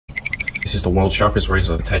This is the world's sharpest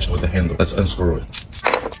razor attached with the handle. Let's unscrew it.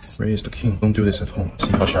 Ray is the king. Don't do this at home.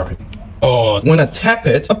 See how sharp it is. Oh, when I tap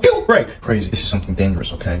it, a pew break. Crazy. This is something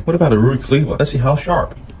dangerous, okay? What about a Rui Cleaver? Let's see how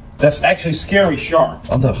sharp. That's actually scary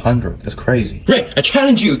sharp. Under 100. That's crazy. Ray, I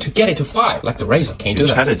challenge you to get it to 5, like the razor. Can you do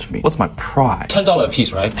that? Challenge me? What's my pride? $10 a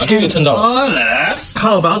piece, right? I'll give you $10. Honest?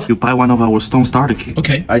 How about you buy one of our stone starter kit?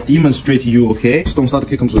 Okay. I demonstrate to you, okay? Stone starter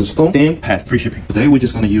kit comes with a stone, stamp, pad, free shipping. Today we're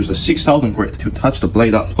just gonna use the 6000 grit to touch the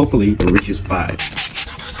blade up. Hopefully it reaches 5.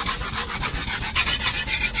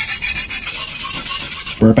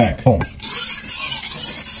 We're back. Boom.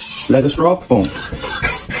 Let us drop. Boom.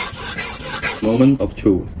 Moment of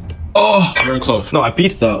truth. Oh, very close. No, I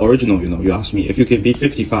beat the original, you know. You asked me if you can beat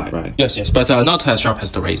 55, right? Yes, but not as sharp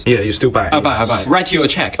as the razor. Yeah, you still buy it. I buy. Write you a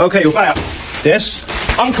check. Okay, you buy this.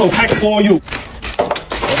 Uncle pack for you.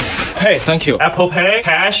 Hey, thank you. Apple Pay,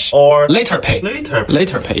 cash, or Later pay. Later.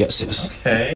 Later pay, yes. Okay.